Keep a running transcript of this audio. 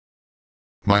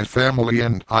My family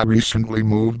and I recently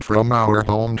moved from our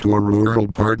home to a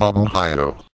rural part of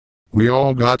Ohio. We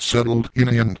all got settled in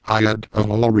and I had a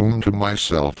whole room to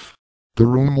myself. The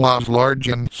room was large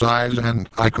in size and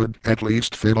I could at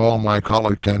least fit all my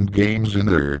collect and games in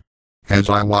there. As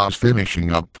I was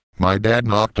finishing up, my dad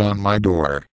knocked on my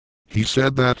door. He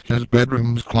said that his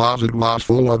bedroom's closet was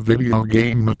full of video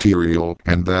game material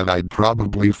and that I'd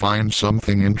probably find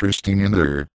something interesting in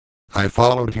there. I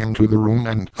followed him to the room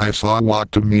and I saw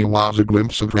what to me was a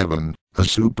glimpse of heaven, a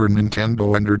Super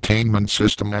Nintendo Entertainment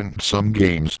System and some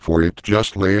games for it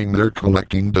just laying there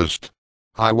collecting dust.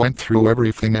 I went through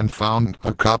everything and found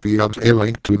a copy of A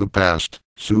Link to the Past,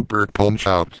 Super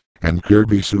Punch-Out, and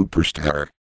Kirby Superstar.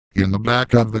 In the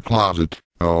back of the closet,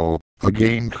 a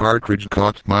game cartridge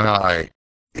caught my eye.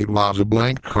 It was a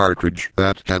blank cartridge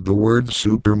that had the words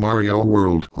Super Mario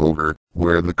World over,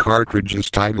 where the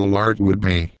cartridge's title art would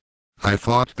be. I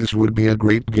thought this would be a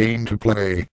great game to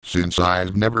play, since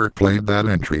I've never played that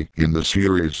entry in the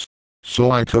series.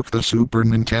 So I took the Super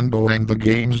Nintendo and the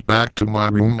games back to my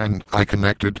room and I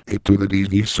connected it to the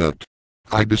DVD set.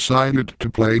 I decided to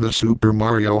play the Super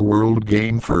Mario World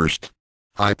game first.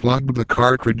 I plugged the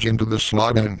cartridge into the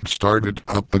slot and started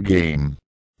up the game.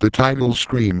 The title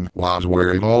screen was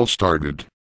where it all started.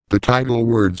 The title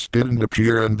words didn't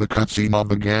appear and the cutscene of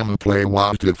the gameplay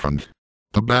was different.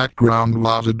 The background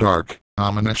was a dark,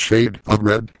 ominous shade of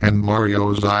red and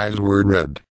Mario's eyes were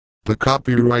red. The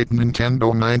copyright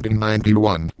Nintendo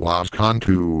 1991 was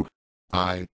Con2.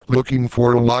 I, looking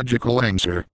for a logical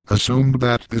answer, assumed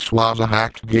that this was a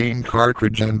hacked game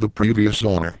cartridge and the previous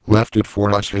owner left it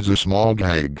for us as a small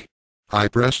gag. I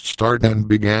pressed start and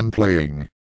began playing.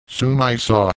 Soon I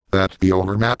saw that the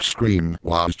overmap screen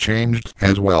was changed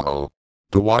as well.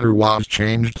 The water was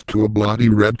changed to a bloody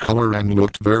red color and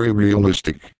looked very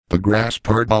realistic. The grass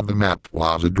part of the map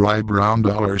was a dry brown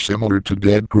color similar to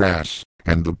dead grass,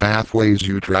 and the pathways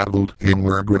you traveled in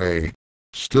were gray.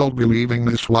 Still believing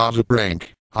this was a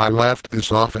prank, I left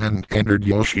this off and entered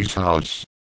Yoshi's house.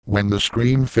 When the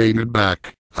screen faded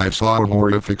back, I saw a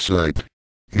horrific sight.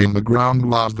 In the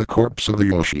ground was the corpse of the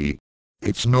Yoshi.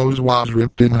 Its nose was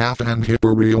ripped in half and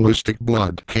hyper-realistic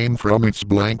blood came from its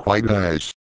blank white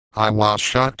eyes. I was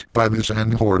shocked by this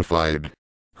and horrified.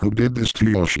 Who did this to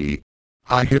Yoshi?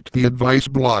 I hit the advice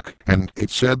block and it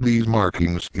said these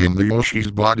markings in the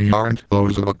Yoshi's body aren't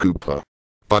those of a Koopa,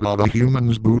 but of a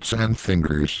human's boots and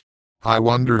fingers. I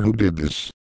wonder who did this.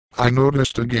 I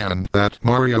noticed again that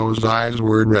Mario's eyes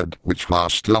were red, which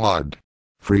was still odd.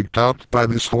 Freaked out by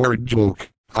this horrid joke,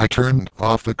 I turned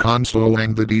off the console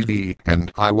and the DVD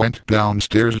and I went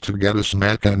downstairs to get a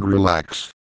snack and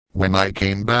relax. When I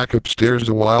came back upstairs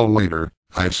a while later,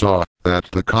 I saw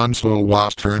that the console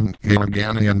was turned in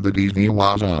again and the DVD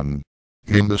was on.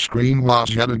 In the screen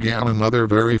was yet again another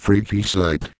very freaky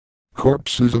sight.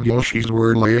 Corpses of Yoshis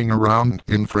were laying around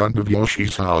in front of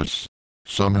Yoshi's house.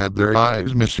 Some had their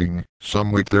eyes missing,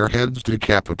 some with their heads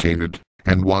decapitated,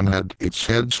 and one had its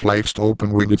head sliced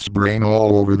open with its brain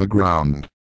all over the ground.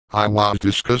 I was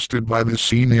disgusted by this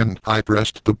scene and I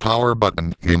pressed the power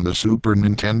button in the Super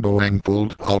Nintendo and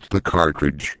pulled out the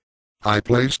cartridge. I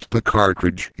placed the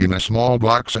cartridge in a small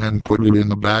box and put it in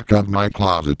the back of my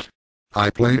closet.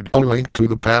 I played A Link to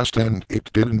the Past and it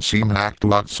didn't seem hacked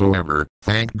whatsoever,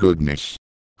 thank goodness.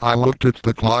 I looked at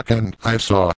the clock and I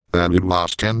saw that it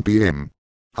was 10 p.m.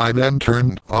 I then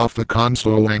turned off the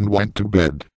console and went to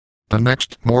bed. The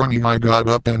next morning I got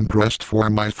up and dressed for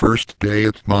my first day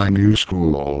at my new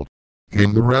school.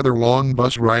 In the rather long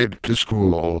bus ride to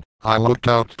school, I looked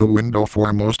out the window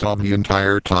for most of the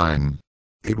entire time.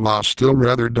 It was still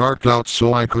rather dark out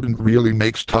so I couldn't really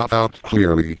make stuff out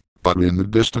clearly, but in the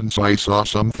distance I saw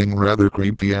something rather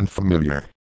creepy and familiar.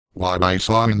 What I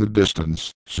saw in the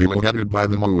distance, silhouetted by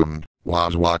the moon,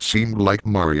 was what seemed like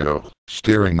Mario,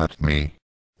 staring at me.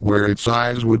 Where its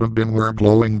eyes would have been were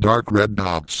glowing dark red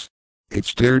dots. It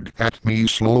stared at me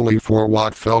slowly for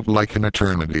what felt like an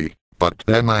eternity, but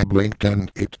then I blinked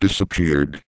and it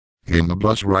disappeared. In the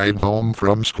bus ride home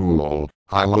from school,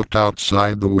 I looked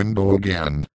outside the window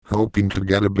again, hoping to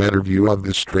get a better view of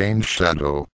this strange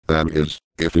shadow, that is,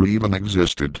 if it even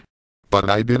existed. But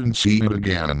I didn't see it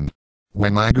again.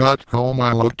 When I got home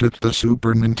I looked at the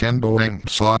Super Nintendo and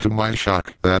saw to my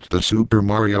shock that the Super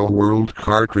Mario World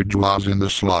cartridge was in the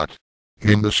slot.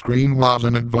 In the screen was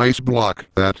an advice block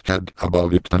that had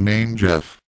above it the name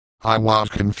Jeff. I was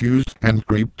confused and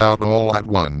creeped out all at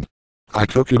once. I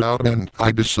took it out and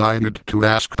I decided to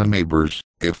ask the neighbors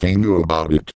if they knew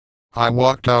about it. I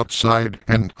walked outside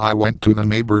and I went to the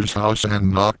neighbor's house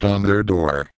and knocked on their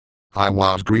door. I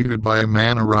was greeted by a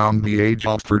man around the age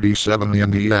of 37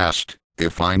 and he asked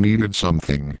if I needed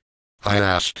something. I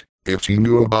asked if he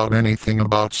knew about anything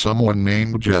about someone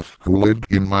named Jeff who lived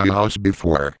in my house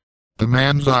before. The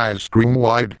man's eyes grew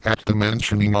wide at the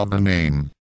mentioning of the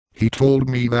name. He told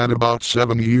me that about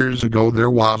 7 years ago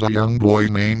there was a young boy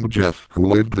named Jeff who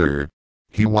lived there.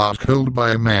 He was killed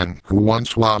by a man who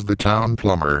once was the town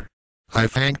plumber. I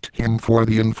thanked him for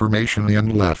the information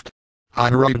and left. I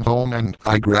hurried home and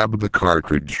I grabbed the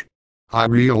cartridge. I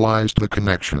realized the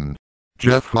connection.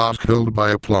 Jeff was killed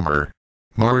by a plumber.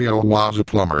 Mario was a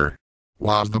plumber.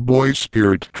 Was the boy's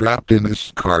spirit trapped in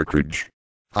this cartridge?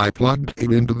 I plugged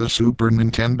it into the Super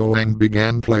Nintendo and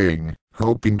began playing,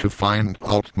 hoping to find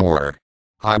out more.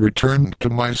 I returned to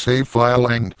my save file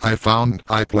and I found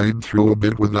I played through a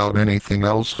bit without anything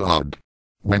else odd.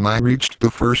 When I reached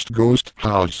the first ghost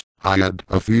house, I had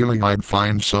a feeling I'd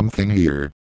find something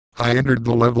here. I entered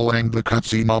the level and the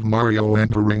cutscene of Mario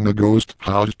entering the ghost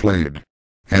house played.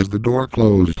 As the door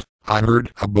closed, I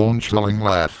heard a bone-chilling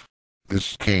laugh.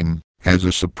 This came as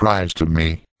a surprise to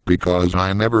me, because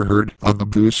I never heard of the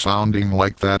boo sounding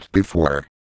like that before.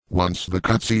 Once the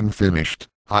cutscene finished,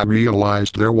 I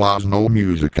realized there was no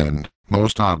music and,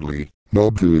 most oddly, no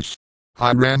boos.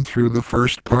 I ran through the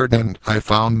first part and I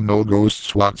found no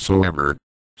ghosts whatsoever.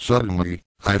 Suddenly,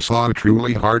 I saw a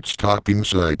truly heart-stopping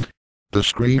sight. The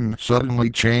screen suddenly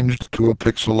changed to a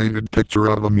pixelated picture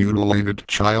of a mutilated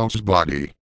child's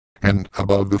body. And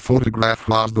above the photograph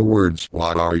was the words,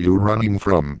 "What are you running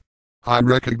from?" I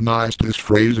recognized this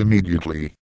phrase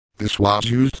immediately. This was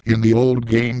used in the old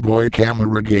Game Boy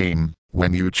camera game,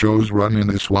 when you chose run in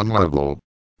this one level.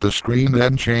 The screen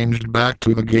then changed back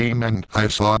to the game and I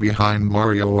saw behind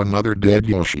Mario another dead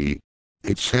Yoshi.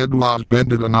 Its head was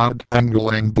bent at an odd angle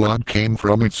and blood came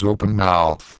from its open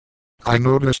mouth. I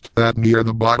noticed that near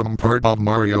the bottom part of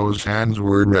Mario's hands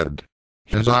were red.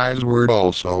 His eyes were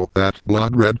also that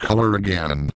blood-red color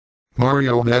again.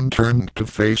 Mario then turned to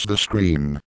face the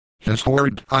screen, his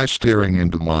horrid eyes staring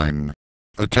into mine.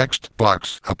 A text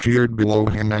box appeared below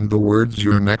him and the words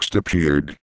 "You're next"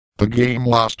 appeared. The game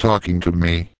was talking to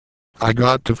me. I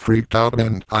got too freaked out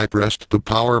and I pressed the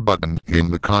power button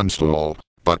in the console,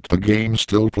 but the game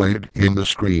still played in the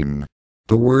screen.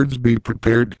 The words "Be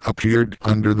prepared" appeared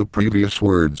under the previous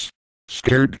words.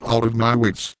 Scared out of my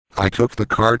wits, I took the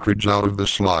cartridge out of the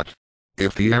slot.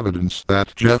 If the evidence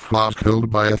that Jeff was killed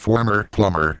by a former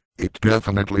plumber, it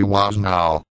definitely was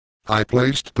now. I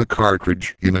placed the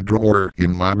cartridge in a drawer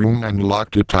in my room and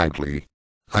locked it tightly.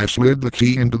 I slid the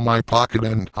key into my pocket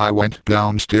and I went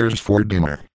downstairs for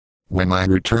dinner. When I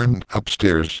returned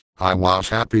upstairs, I was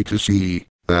happy to see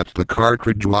that the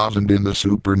cartridge wasn't in the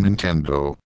Super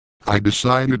Nintendo. I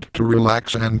decided to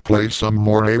relax and play some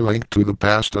more A Link to the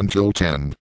Past until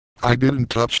 10. I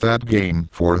didn't touch that game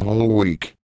for a whole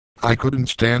week. I couldn't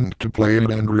stand to play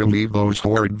it and relieve those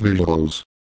horrid visuals.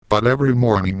 But every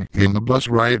morning in the bus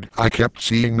ride I kept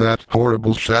seeing that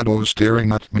horrible shadow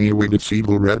staring at me with its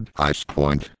evil red eyes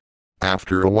point.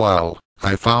 After a while,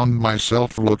 I found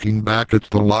myself looking back at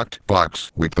the locked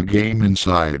box with the game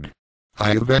inside.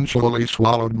 I eventually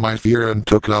swallowed my fear and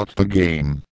took out the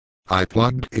game. I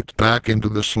plugged it back into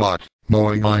the slot,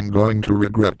 knowing I'm going to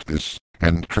regret this,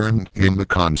 and turned in the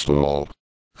console.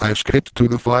 I skipped to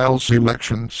the file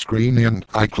selection screen and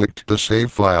I clicked the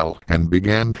save file and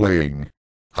began playing.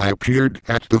 I appeared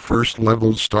at the first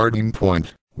level's starting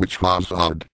point, which was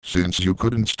odd, since you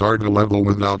couldn't start a level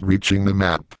without reaching the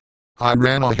map. I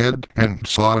ran ahead and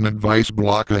saw an advice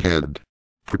block ahead.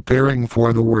 Preparing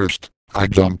for the worst, I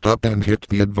jumped up and hit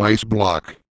the advice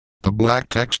block. The black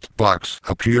text box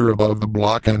appeared above the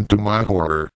block and to my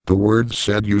horror, the words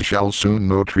said "You shall soon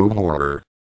know true horror.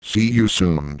 See you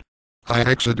soon." I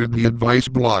exited the advice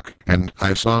block and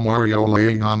I saw Mario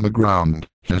laying on the ground,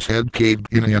 his head caved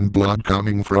in and blood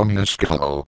coming from his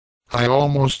skull. I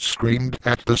almost screamed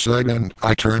at the sight and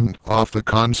I turned off the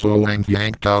console and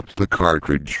yanked out the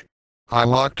cartridge. I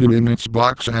locked it in its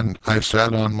box and I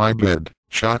sat on my bed,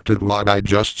 shocked at what I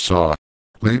just saw.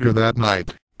 Later that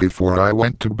night, before I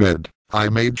went to bed, I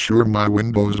made sure my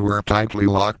windows were tightly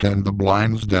locked and the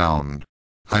blinds down.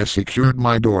 I secured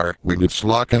my door with its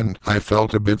lock and I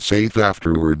felt a bit safe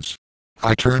afterwards.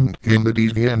 I turned in the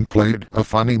TV and played a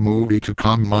funny movie to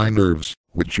calm my nerves,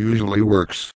 which usually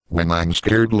works when I'm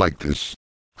scared like this.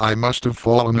 I must have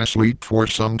fallen asleep for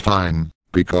some time,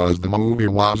 because the movie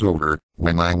was over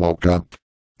when I woke up.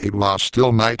 It was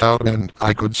still night out and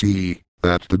I could see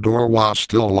that the door was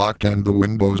still locked and the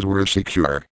windows were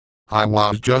secure. I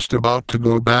was just about to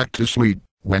go back to sleep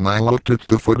when I looked at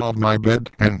the foot of my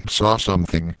bed and saw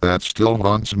something that still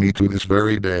haunts me to this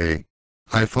very day.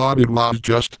 I thought it was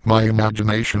just my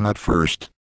imagination at first.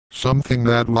 Something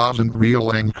that wasn't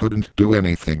real and couldn't do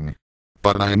anything.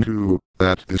 But I knew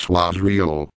that this was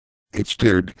real. It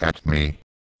stared at me.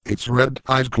 Its red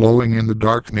eyes glowing in the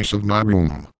darkness of my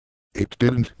room. It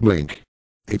didn't blink.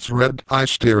 Its red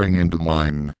eyes staring into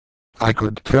mine. I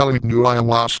could tell it knew I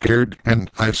was scared,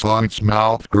 and I saw its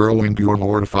mouth curl into a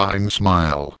horrifying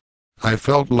smile. I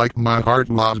felt like my heart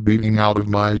was beating out of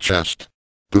my chest.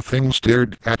 The thing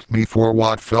stared at me for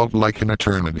what felt like an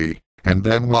eternity, and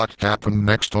then what happened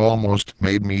next almost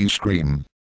made me scream.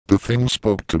 The thing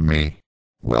spoke to me.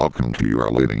 "Welcome to your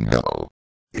living hell,"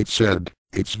 it said.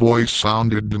 Its voice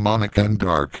sounded demonic and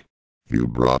dark. "You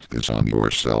brought this on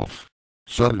yourself."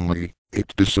 Suddenly,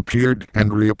 it disappeared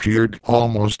and reappeared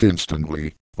almost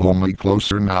instantly, only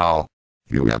closer now.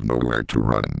 "You have nowhere to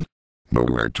run.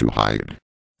 Nowhere to hide."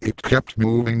 It kept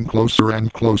moving closer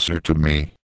and closer to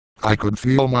me. I could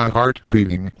feel my heart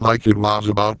beating like it was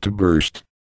about to burst.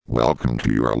 "Welcome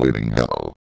to your living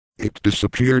hell." It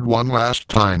disappeared one last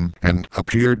time and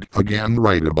appeared again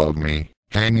right above me,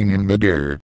 hanging in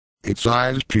midair. Its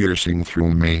eyes piercing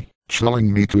through me,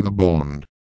 chilling me to the bone.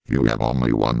 "You have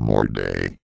only one more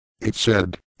day," it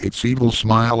said, its evil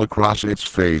smile across its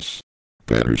face.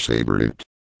 "Better savor it."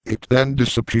 It then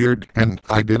disappeared and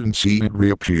I didn't see it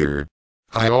reappear.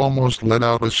 I almost let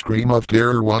out a scream of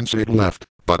terror once it left,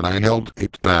 but I held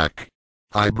it back.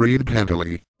 I breathed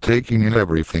heavily, taking in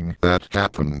everything that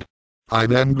happened. I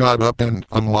then got up and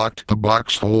unlocked the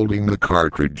box holding the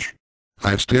cartridge.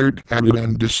 I stared at it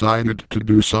and decided to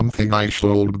do something I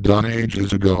should have done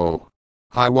ages ago.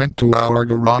 I went to our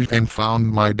garage and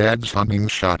found my dad's hunting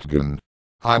shotgun.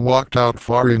 I walked out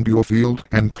far into a field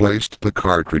and placed the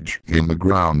cartridge in the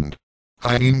ground.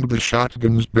 I aimed the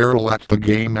shotgun's barrel at the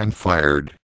game and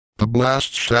fired. The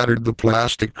blast shattered the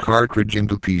plastic cartridge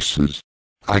into pieces.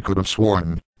 I could have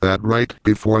sworn that right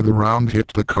before the round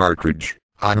hit the cartridge,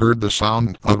 I heard the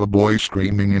sound of a boy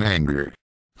screaming in anger.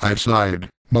 I sighed,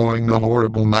 knowing the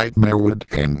horrible nightmare would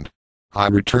end. I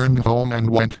returned home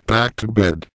and went back to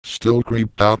bed, still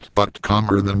creeped out but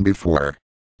calmer than before.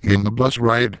 In the bus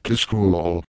ride to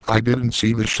school, I didn't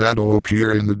see the shadow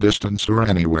appear in the distance or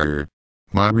anywhere.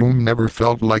 My room never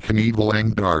felt like an evil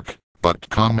and dark, but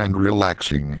calm and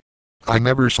relaxing. I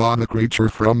never saw the creature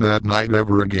from that night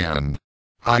ever again.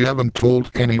 I haven't told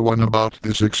anyone about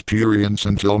this experience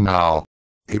until now.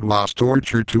 It was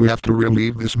torture to have to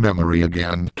relive this memory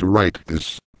again to write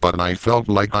this, but I felt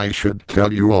like I should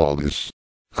tell you all this.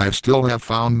 I still have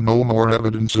found no more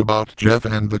evidence about Jeff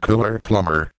and the killer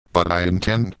plumber, but I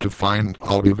intend to find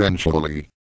out eventually.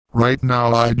 Right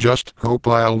now I just hope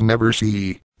I'll never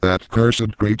see that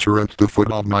cursed creature at the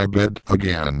foot of my bed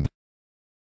again.